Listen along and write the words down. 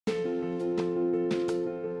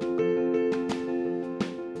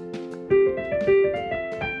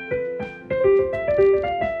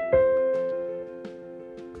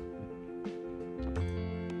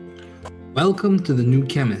Welcome to the New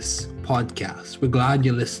Chemist podcast. We're glad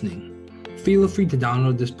you're listening. Feel free to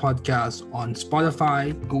download this podcast on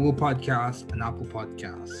Spotify, Google Podcasts, and Apple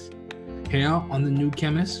Podcasts. Here on the New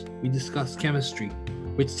Chemist, we discuss chemistry,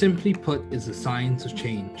 which simply put is the science of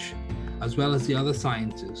change, as well as the other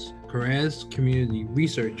sciences, careers, community,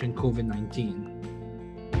 research, and COVID-19.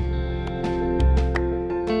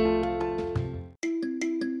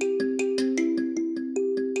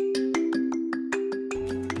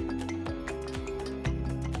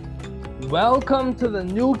 Welcome to the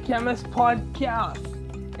New Chemist podcast.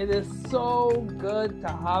 It is so good to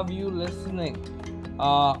have you listening.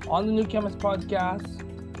 On the New Chemist podcast,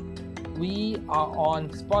 we are on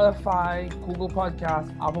Spotify, Google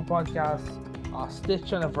Podcasts, Apple Podcasts,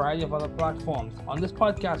 Stitch, and a variety of other platforms. On this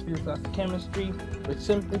podcast, we discuss chemistry, which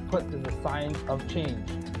simply put is the science of change,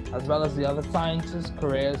 as well as the other sciences,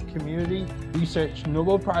 careers, community, research,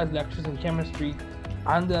 Nobel Prize lectures in chemistry,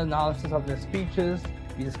 and the analysis of their speeches.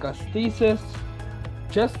 We discuss thesis.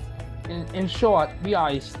 Just in short, we are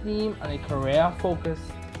a STEAM and a career-focused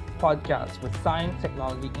podcast with science,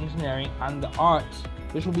 technology, engineering, and the arts,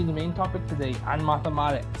 which will be the main topic today, and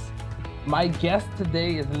mathematics. My guest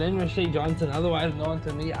today is Lynreshay Johnson, otherwise known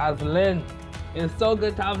to me as Lynn. It's so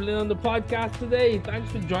good to have Lynn on the podcast today.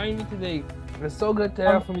 Thanks for joining me today. It's so good to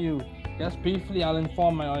hear from you. Just briefly, I'll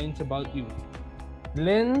inform my audience about you.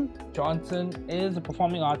 Lynn Johnson is a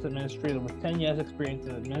performing arts administrator with 10 years experience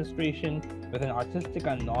in administration within artistic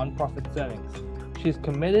and non-profit settings. She is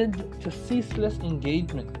committed to ceaseless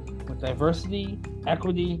engagement with diversity,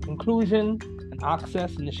 equity, inclusion, and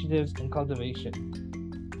access initiatives and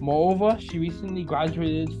cultivation. Moreover, she recently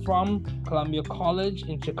graduated from Columbia College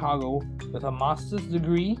in Chicago with a master's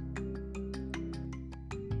degree.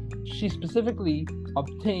 She specifically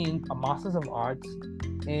obtained a Master's of Arts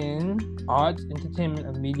in Arts, Entertainment,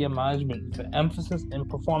 and Media Management with an emphasis in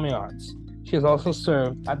performing arts. She has also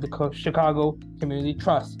served at the Chicago Community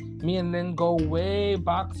Trust. Me and Lynn go way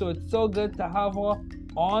back, so it's so good to have her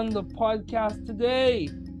on the podcast today.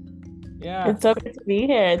 Yeah, it's so good to be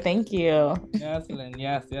here. Thank you. Yes, Lynn.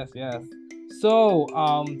 Yes. So,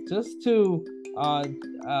 just to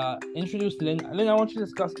introduce Lynn, I want you to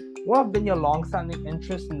discuss what have been your long-standing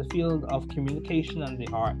interests in the field of communication and the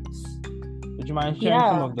arts. Would you mind sharing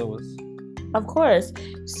some of those? Of course.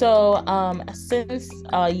 So since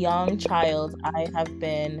a young child, I have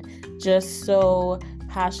been just so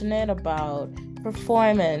passionate about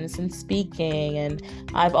performance and speaking, and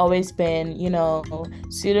I've always been,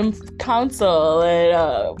 student council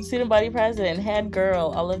and student body president, head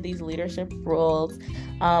girl, all of these leadership roles.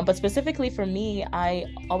 But specifically for me, I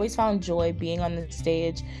always found joy being on the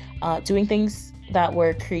stage, doing things that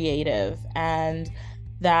were creative, and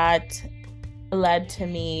that led to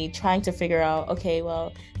me trying to figure out, okay,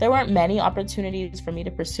 well, there weren't many opportunities for me to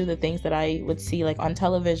pursue the things that I would see like on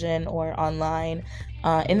television or online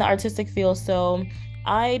in the artistic field. So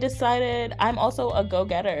I decided, I'm also a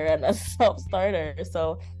go-getter and a self-starter.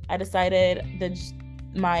 So I decided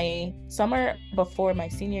my summer before my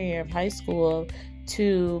senior year of high school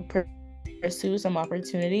to pursue some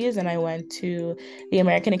opportunities, and I went to the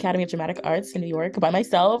American Academy of Dramatic Arts in New York by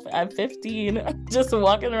myself at 15, just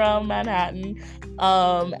walking around Manhattan,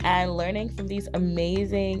 and learning from these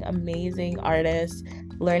amazing artists,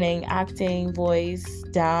 learning acting, voice,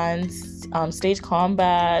 dance, stage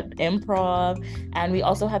combat, improv. And we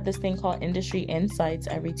also had this thing called Industry Insights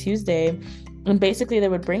every Tuesday. And basically they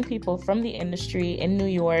would bring people from the industry in New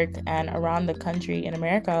York and around the country in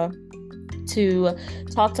America to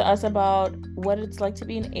talk to us about what it's like to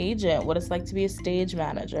be an agent, what it's like to be a stage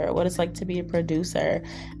manager, what it's like to be a producer.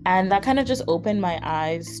 And that kind of just opened my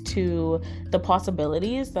eyes to the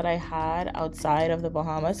possibilities that I had outside of the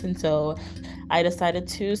Bahamas. And so I decided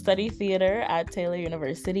to study theater at Taylor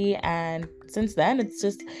University. And since then, it's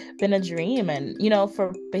just been a dream. And,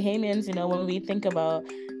 for Bahamians,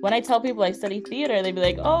 when I tell people I study theater, they'd be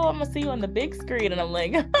like, oh, I'm gonna see you on the big screen. And I'm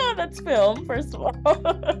like, that's film, first of all.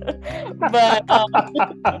 But that's funny.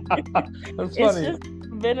 It's just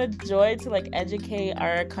been a joy to educate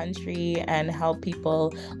our country and help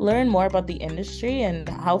people learn more about the industry and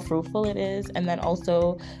how fruitful it is. And then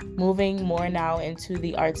also moving more now into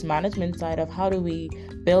the arts management side of how do we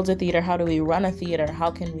build a theater, how do we run a theater,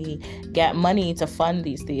 how can we get money to fund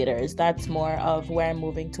these theaters. That's more of where I'm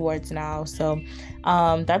moving towards now. So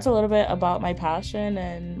that's a little bit about my passion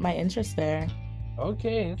and my interest there.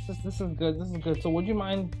 Okay, this is good. So would you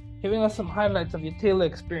mind giving us some highlights of your Taylor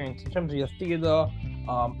experience in terms of your theater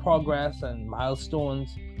progress and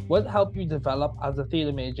milestones? What helped you develop as a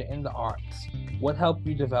theater major in the arts? What helped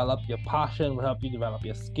you develop your passion? What helped you develop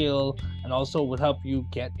your skill? And also what helped you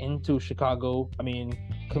get into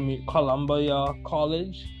Columbia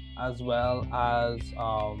College, as well as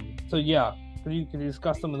so yeah, could you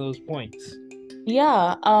discuss some of those points?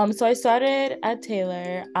 Yeah, so I started at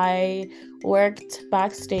Taylor. I worked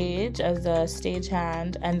backstage as a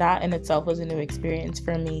stagehand, and that in itself was a new experience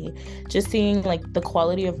for me. Just seeing like the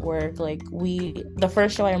quality of work. The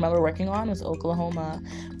first show I remember working on was Oklahoma,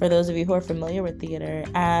 for those of you who are familiar with theater.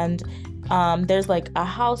 And there's like a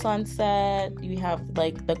house on set, you have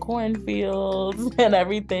like the cornfields and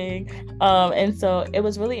everything. And so it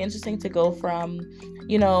was really interesting to go from,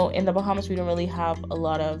 in the Bahamas, we don't really have a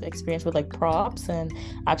lot of experience with like props and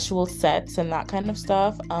actual sets and that kind of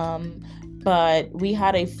stuff. But we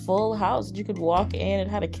had a full house. You could walk in, it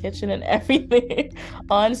had a kitchen and everything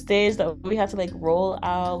on stage that we had to like roll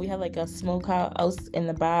out. We had like a smokehouse in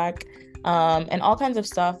the back, and all kinds of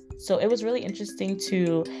stuff. So it was really interesting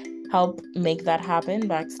to help make that happen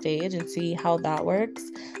backstage and see how that works.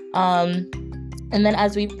 And then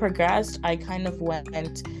as we progressed,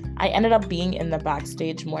 I ended up being in the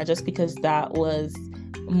backstage more just because that was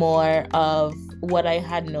more of what I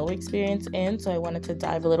had no experience in. So I wanted to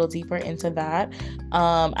dive a little deeper into that.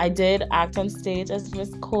 I did act on stage as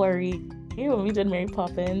Miss Corey when we did Mary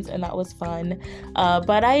Poppins, and that was fun.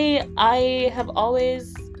 But I have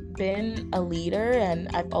always been a leader, and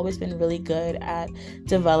I've always been really good at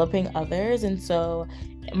developing others. And so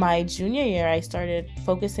my junior year, I started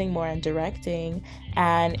focusing more on directing,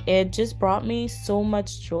 and it just brought me so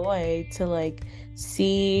much joy to like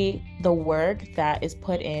see the work that is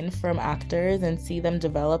put in from actors and see them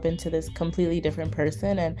develop into this completely different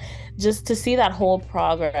person, and just to see that whole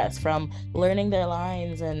progress from learning their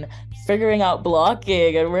lines and figuring out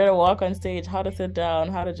blocking and where to walk on stage, how to sit down,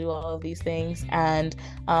 how to do all of these things. And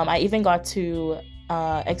I even got to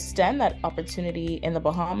extend that opportunity in the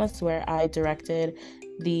Bahamas, where I directed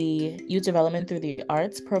the youth development through the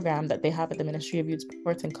arts program that they have at the Ministry of Youth,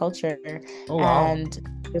 Sports and Culture. Oh, wow. And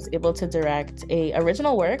was able to direct a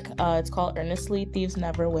original work. It's called Earnestly Thieves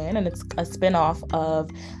Never Win, and it's a spin-off of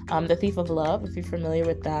The Thief of Love, if you're familiar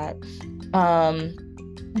with that.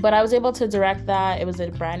 But I was able to direct that. It was a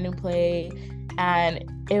brand new play, and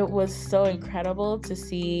it was so incredible to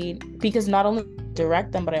see, because not only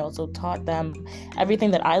direct them, but I also taught them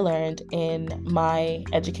everything that I learned in my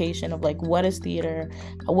education of like, what is theater,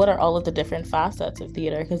 what are all of the different facets of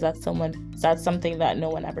theater, because that's something that no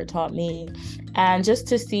one ever taught me. And just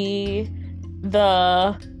to see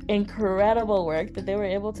the incredible work that they were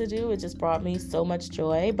able to do, it just brought me so much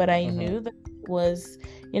joy. But I knew that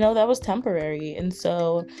that was temporary. And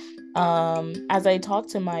so as I talked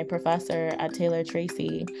to my professor at Taylor,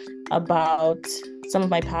 Tracy, about some of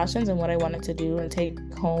my passions and what I wanted to do and take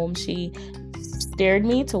home, she steered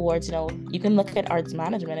me towards, you can look at arts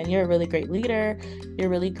management, and you're a really great leader. You're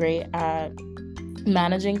really great at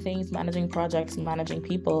managing things, managing projects, managing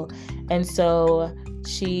people. And so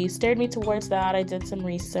she steered me towards that. I did some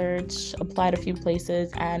research, applied a few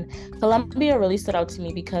places, and Columbia really stood out to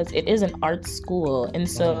me because it is an arts school. And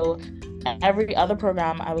so every other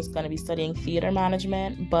program I was going to be studying theater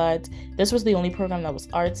management, but this was the only program that was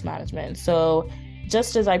arts management. So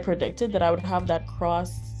just as I predicted that I would have that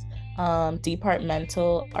cross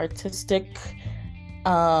departmental artistic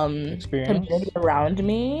community around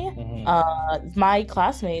me, my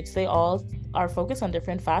classmates, they all are focused on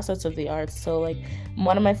different facets of the arts. So like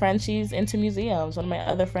one of my friends, she's into museums. One of my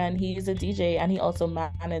other friend, he's a DJ and he also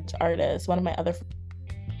managed artists. One of my other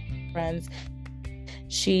friends,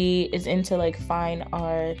 she is into like fine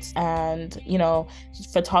arts and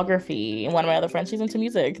photography. And one of my other friends, she's into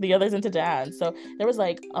music. The other's into dance. So there was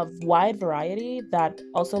like a wide variety that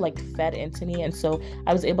also like fed into me. And so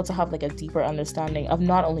I was able to have like a deeper understanding of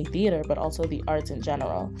not only theater but also the arts in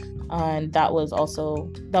general. And that was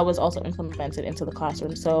also implemented into the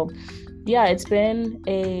classroom. So yeah, it's been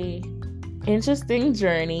a interesting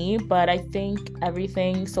journey, but I think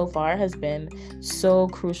everything so far has been so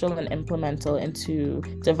crucial and implemental into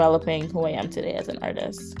developing who I am today as an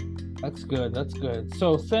artist. That's good.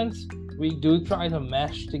 So since we do try to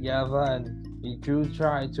mesh together and we do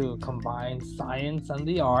try to combine science and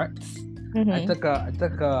the arts, I took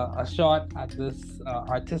a shot at this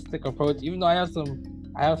artistic approach, even though I have some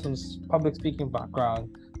public speaking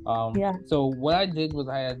background. So what I did was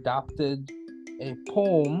I adapted a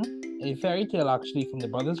poem, a fairy tale actually, from the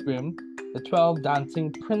Brothers Grimm, the 12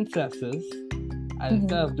 Dancing Princesses. And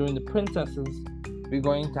instead of doing the princesses, we're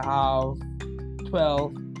going to have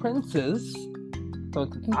 12 princes. So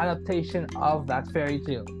it's an adaptation of that fairy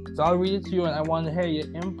tale. So I'll read it to you, and I want to hear your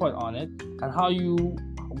input on it and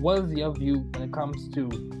what is your view when it comes to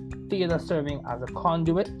theater serving as a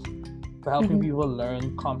conduit for helping people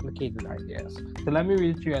learn complicated ideas. So let me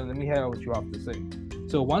read it to you and let me hear what you have to say.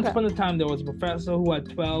 So once upon a time, there was a professor who had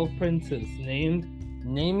 12 princes named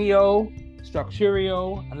Nemio,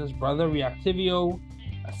 Structurio, and his brother Reactivio,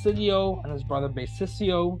 Acidio, and his brother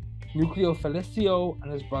Basiccio, Nucleofelicio,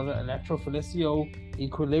 and his brother Electrofelicio,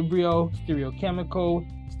 Equilibrio, Stereochemico,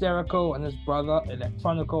 Sterico, and his brother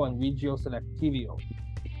Electronico and Regioselectivio.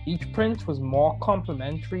 Each prince was more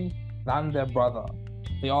complementary than their brother.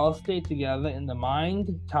 They all stayed together in the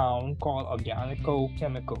mined town called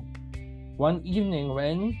Organico-Chemical. One evening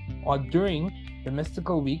when, or during, the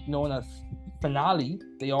mystical week known as Finale,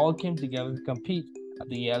 they all came together to compete at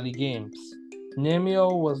the yearly games.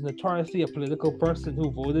 Nemio was notoriously a political person who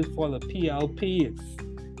voted for the PLPs,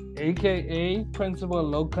 aka Principal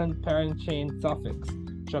Locant Parent Chain Suffix.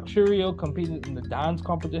 Structurio competed in the dance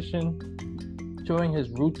competition, showing his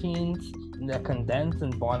routines in their condensed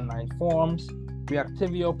and bond-line forms.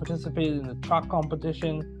 Reactivio participated in the track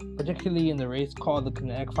competition, particularly in the race called the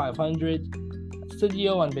Kinetic 500.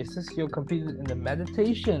 Acidio and Basiccio competed in the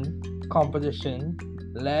meditation competition,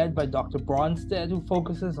 led by Dr. Bronsted, who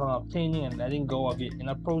focuses on obtaining and letting go of your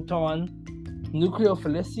inner proton.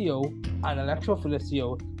 Nucleofelicio and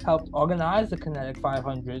Electrofelicio helped organize the Kinetic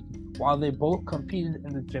 500, while they both competed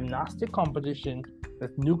in the gymnastic competition,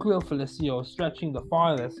 with Nucleofelicio stretching the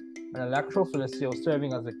farthest and Electrofelicio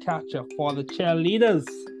serving as a catcher for the cheerleaders.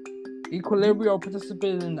 Equilibrio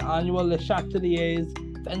participated in the annual Le Chatelier's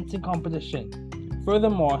fencing competition.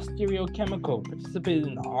 Furthermore, Stereochemical participated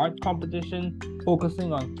in the art competition,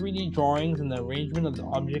 focusing on 3D drawings and the arrangement of the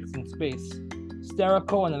objects in space.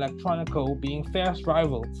 Sterico and Electronico, being fierce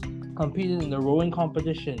rivals, competed in the rowing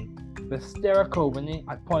competition, with Sterico winning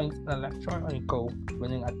at points and Electronico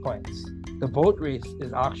winning at points. The boat race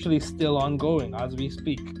is actually still ongoing as we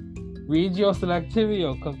speak.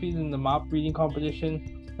 Regioselectivio competed in the map reading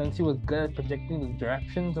competition since he was good at predicting the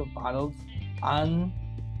directions of battles and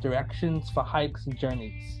directions for hikes and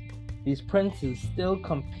journeys. These princes still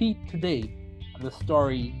compete today, and the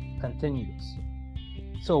story continues.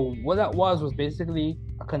 So what that was basically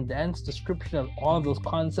a condensed description of all of those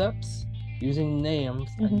concepts, using names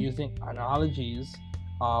and using analogies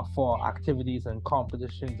for activities and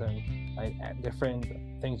competitions and different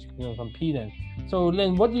things you can compete in. So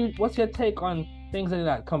Lynn, what's your take on things like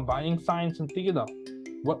that, combining science and theater?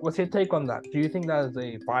 What's your take on that? Do you think that is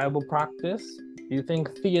a viable practice? Do you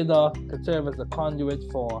think theater could serve as a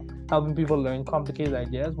conduit for helping people learn complicated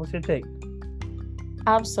ideas? What's your take?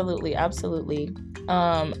 Absolutely. I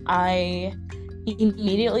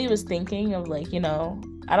immediately was thinking of, like, I don't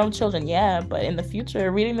have children yet, but in the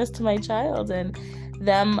future, reading this to my child and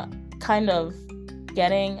them kind of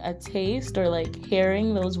getting a taste or like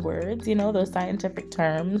hearing those words, those scientific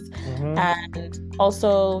terms. And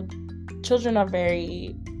also, children are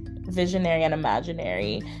very visionary and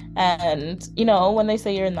imaginary, and when they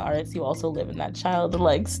say you're in the arts, you also live in that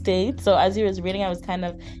childlike state. So as you was reading, I was kind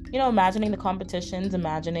of imagining the competitions,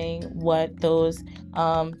 imagining what those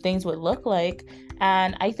things would look like.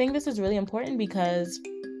 And I think this is really important because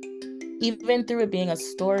even through it being a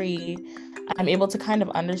story, I'm able to kind of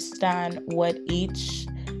understand what each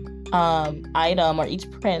item or each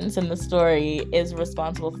prince in the story is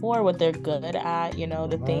responsible for, what they're good at,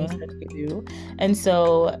 the things that they do. And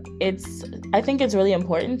so I think it's really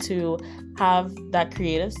important to have that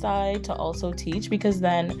creative side to also teach, because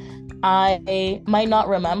then I might not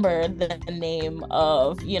remember the name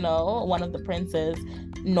of, one of the princes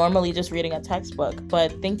normally just reading a textbook,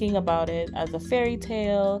 but thinking about it as a fairy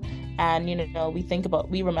tale. And,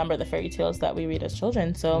 we remember the fairy tales that we read as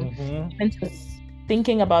children. So and just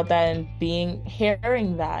thinking about that and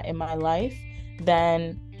hearing that in my life,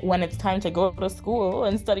 then when it's time to go to school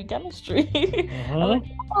and study chemistry, I'm like,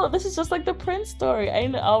 oh, this is just like the Prince story. I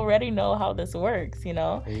already know how this works,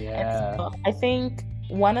 Yeah. And so I think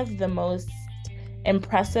one of the most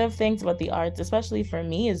impressive things about the arts, especially for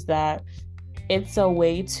me, is that it's a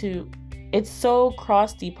way it's so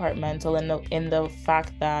cross-departmental in the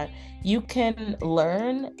fact that you can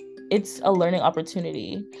learn. It's a learning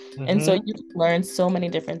opportunity. And so you can learn so many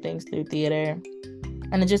different things through theater.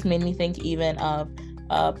 And it just made me think even of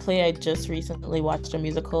a play I just recently watched, a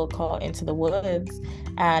musical called Into the Woods.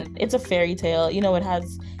 And it's a fairy tale.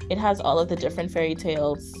 It has all of the different fairy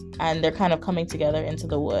tales, and they're kind of coming together into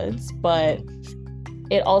the woods. But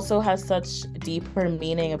it also has such deeper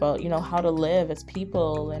meaning about, how to live as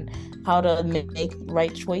people and how to make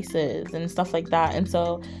right choices and stuff like that. And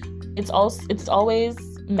so it's always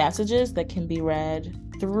messages that can be read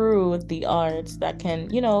through the arts that can,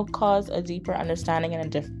 cause a deeper understanding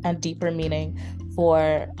and a deeper meaning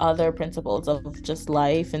for other principles of just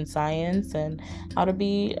life and science and how to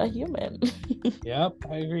be a human. Yep,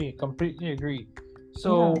 I agree. Completely agree.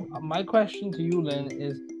 So my question to you, Lynn,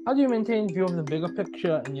 is how do you maintain view of the bigger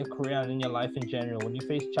picture in your career and in your life in general? When you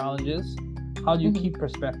face challenges, how do you keep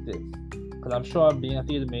perspective? Because I'm sure being a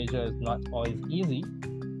theater major is not always easy.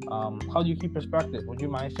 How do you keep perspective? Would you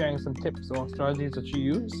mind sharing some tips or strategies that you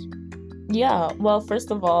use? Yeah, well,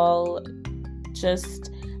 first of all,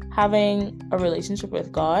 just having a relationship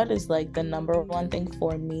with God is like the number one thing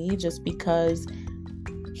for me, just because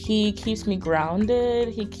he keeps me grounded.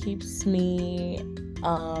 He keeps me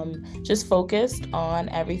just focused on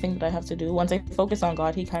everything that I have to do. Once I focus on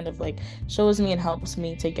God, he kind of like shows me and helps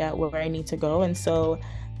me to get where I need to go. And so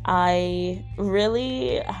I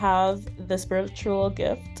really have the spiritual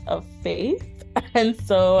gift of faith. And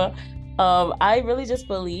so I really just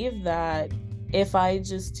believe that if I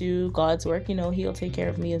just do God's work, he'll take care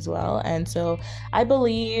of me as well. And so I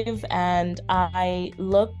believe, and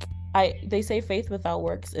they say faith without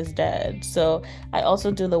works is dead. So I also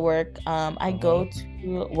do the work. I go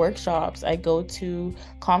to workshops, I go to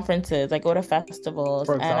conferences, I go to festivals.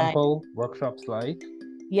 For example, workshops like?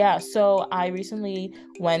 Yeah, so I recently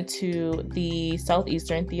went to the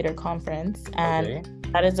Southeastern Theater Conference, and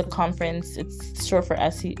that is a conference. It's short for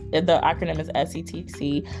the acronym is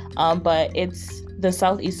S.T.E.A.M. But it's the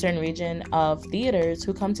Southeastern region of theaters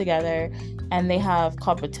who come together, and they have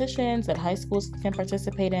competitions that high schools can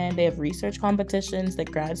participate in. They have research competitions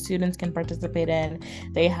that grad students can participate in.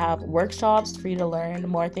 They have workshops for you to learn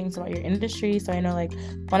more things about your industry. So I know like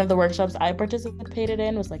one of the workshops I participated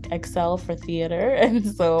in was like Excel for theater. And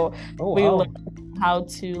so we learned how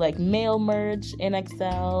to like mail merge in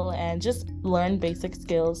Excel and just learn basic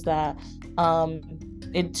skills that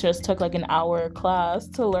it just took like an hour class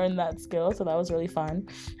to learn that skill. So that was really fun,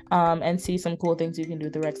 and see some cool things you can do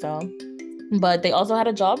through Excel. But they also had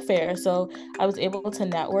a job fair. So I was able to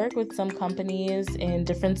network with some companies in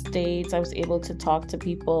different states. I was able to talk to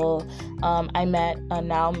people. I met a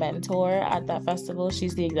now mentor at that festival.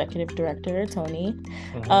 She's the executive director, Tony.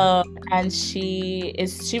 And she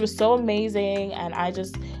was so amazing. And I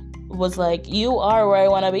just was like, you are where I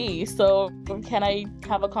want to be. So can I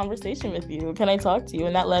have a conversation with you? Can I talk to you?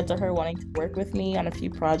 And that led to her wanting to work with me on a few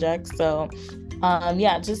projects. So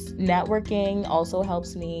just networking also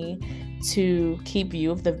helps me to keep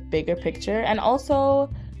view of the bigger picture, and also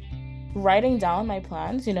writing down my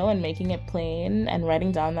plans, and making it plain and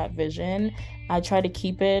writing down that vision. I try to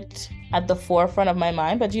keep it at the forefront of my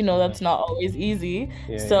mind, but that's not always easy.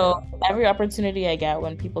 Every opportunity I get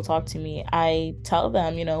when people talk to me, I tell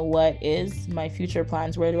them, what is my future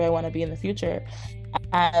plans? Where do I want to be in the future?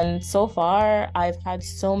 And so far, I've had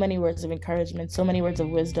so many words of encouragement, so many words of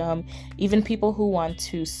wisdom, even people who want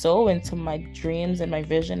to sow into my dreams and my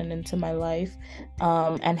vision and into my life,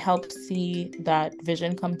 and help see that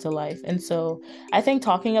vision come to life. And so I think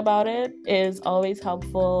talking about it is always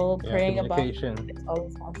helpful. Praying about it is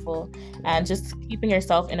always helpful. And just keeping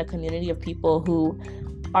yourself in a community of people who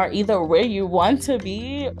are either where you want to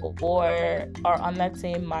be or are on that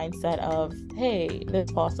same mindset of, hey, this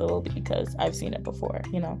is possible because I've seen it before,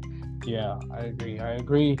 Yeah, I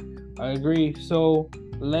agree. So,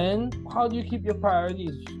 Lynn, how do you keep your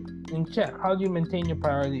priorities in check? How do you maintain your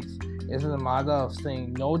priorities? Is it a matter of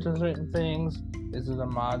saying no to certain things? Is it a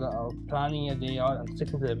matter of planning your day out and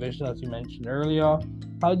sticking to the vision as you mentioned earlier?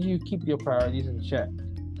 How do you keep your priorities in check?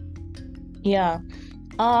 Yeah.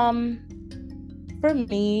 For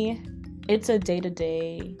me, it's a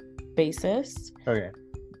day-to-day basis. Okay.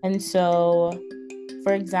 And so,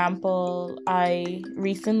 for example, I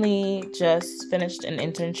recently just finished an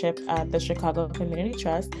internship at the Chicago Community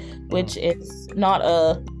Trust, which is not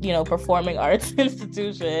a, performing arts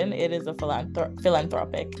institution. It is a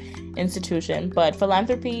philanthropic institution. But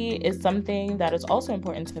philanthropy is something that is also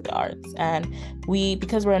important to the arts. And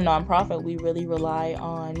because we're a nonprofit, we really rely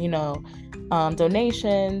on,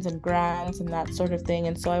 donations and grants and that sort of thing.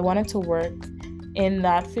 And so I wanted to work in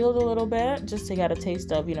that field a little bit just to get a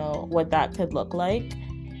taste of, what that could look like.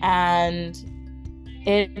 And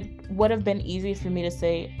it would have been easy for me to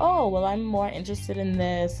say, oh, well, I'm more interested in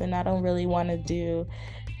this and I don't really want to do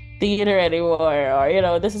theater anymore,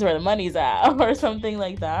 or, this is where the money's at or something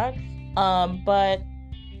like that. But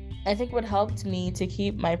I think what helped me to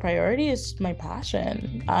keep my priority is my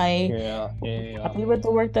passion. I was happy with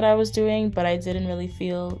the work that I was doing, but I didn't really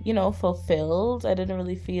feel, fulfilled. I didn't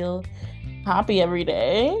really feel happy every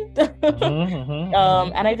day.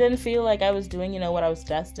 And I didn't feel like I was doing, what I was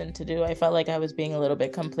destined to do. I felt like I was being a little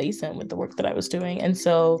bit complacent with the work that I was doing. And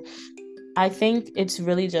so I think it's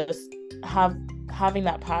really just having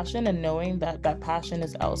that passion and knowing that that passion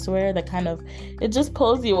is elsewhere, that kind of, it just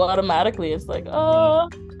pulls you automatically. It's like,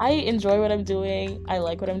 I enjoy what I'm doing. I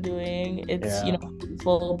like what I'm doing. It's,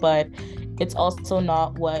 beautiful, but it's also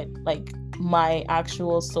not what like my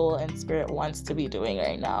actual soul and spirit wants to be doing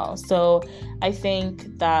right now. So I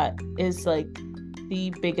think that is like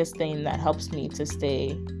the biggest thing that helps me to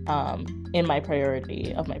stay in my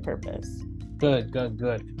priority of my purpose. Good.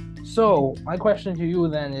 So my question to you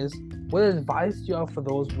then is, what advice do you have for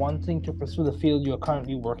those wanting to pursue the field you're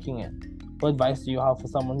currently working in? What advice do you have for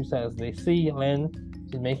someone who says they see Lynn,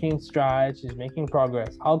 she's making strides, she's making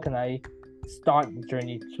progress. How can I start the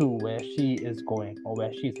journey to where she is going or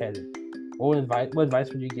where she's headed? What advice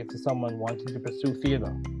would you give to someone wanting to pursue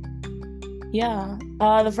theater? Yeah,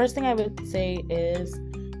 the first thing I would say is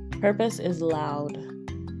purpose is loud.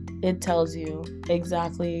 It tells you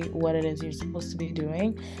exactly what it is you're supposed to be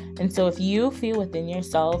doing. And so if you feel within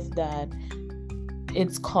yourself that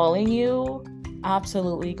it's calling you,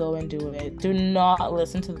 absolutely go and do it. Do not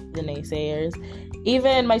listen to the naysayers.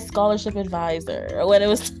 Even my scholarship advisor, when it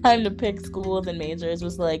was time to pick schools and majors,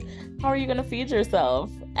 was like, how are you going to feed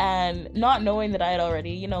yourself? And not knowing that I had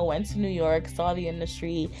already, went to New York, saw the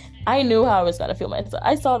industry, I knew how I was going to feel myself.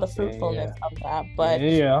 I saw the fruitfulness of that. But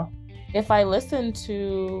if I listened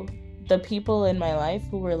to the people in my life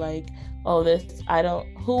who were like,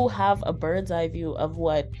 who have a bird's eye view of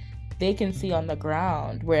what they can see on the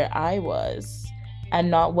ground where I was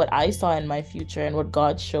and not what I saw in my future and what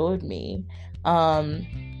God showed me,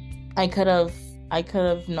 I could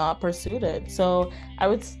have not pursued it. So I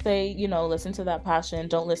would say, listen to that passion.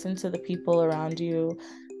 Don't listen to the people around you,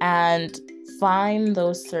 and find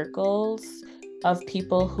those circles of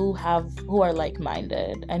people who are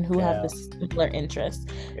like-minded and who have this similar interest.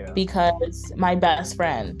 Because my best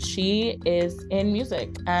friend, she is in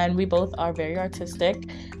music and we both are very artistic.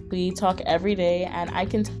 We talk every day, and I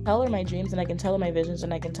can tell her my dreams and I can tell her my visions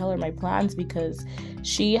and I can tell her my plans because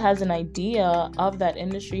she has an idea of that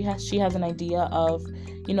industry. She has an idea of,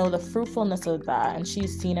 the fruitfulness of that, and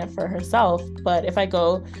she's seen it for herself. But if I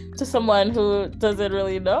go to someone who doesn't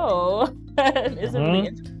really know and isn't really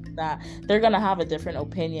interested in that, they're going to have a different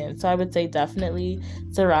opinion. So I would say definitely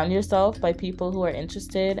surround yourself by people who are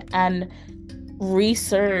interested and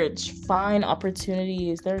research, find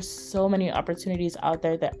opportunities. There's so many opportunities out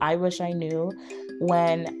there that I wish I knew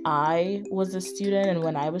when I was a student and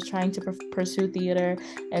when I was trying to pursue theater.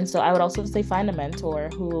 And so I would also say find a mentor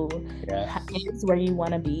who is where you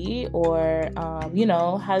want to be, or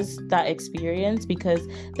has that experience, because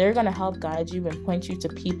they're going to help guide you and point you to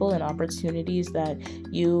people and opportunities that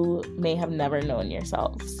you may have never known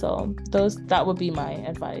yourself. So that would be my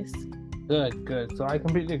advice. Good. So I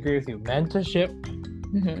completely agree with you. Mentorship,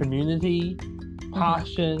 community,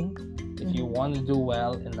 passion, if you want to do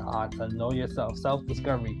well in the arts and know yourself,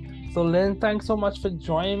 self-discovery. So Lynn, thanks so much for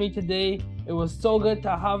joining me today. It was so good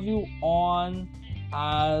to have you on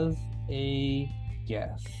as a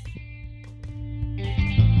guest.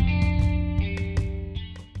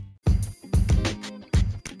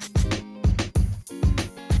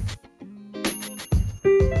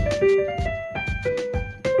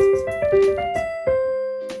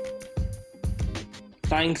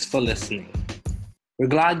 Thanks for listening. We're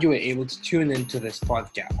glad you were able to tune into this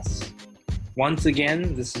podcast. Once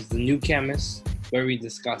again, this is The New Chemist, where we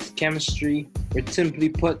discuss chemistry, which simply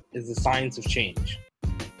put is the science of change,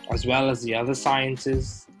 as well as the other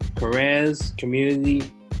sciences, careers, community,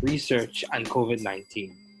 research, and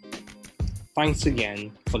COVID-19. Thanks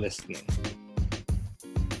again for listening.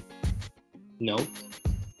 Note,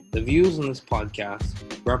 the views on this podcast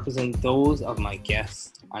represent those of my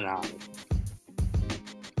guests and I.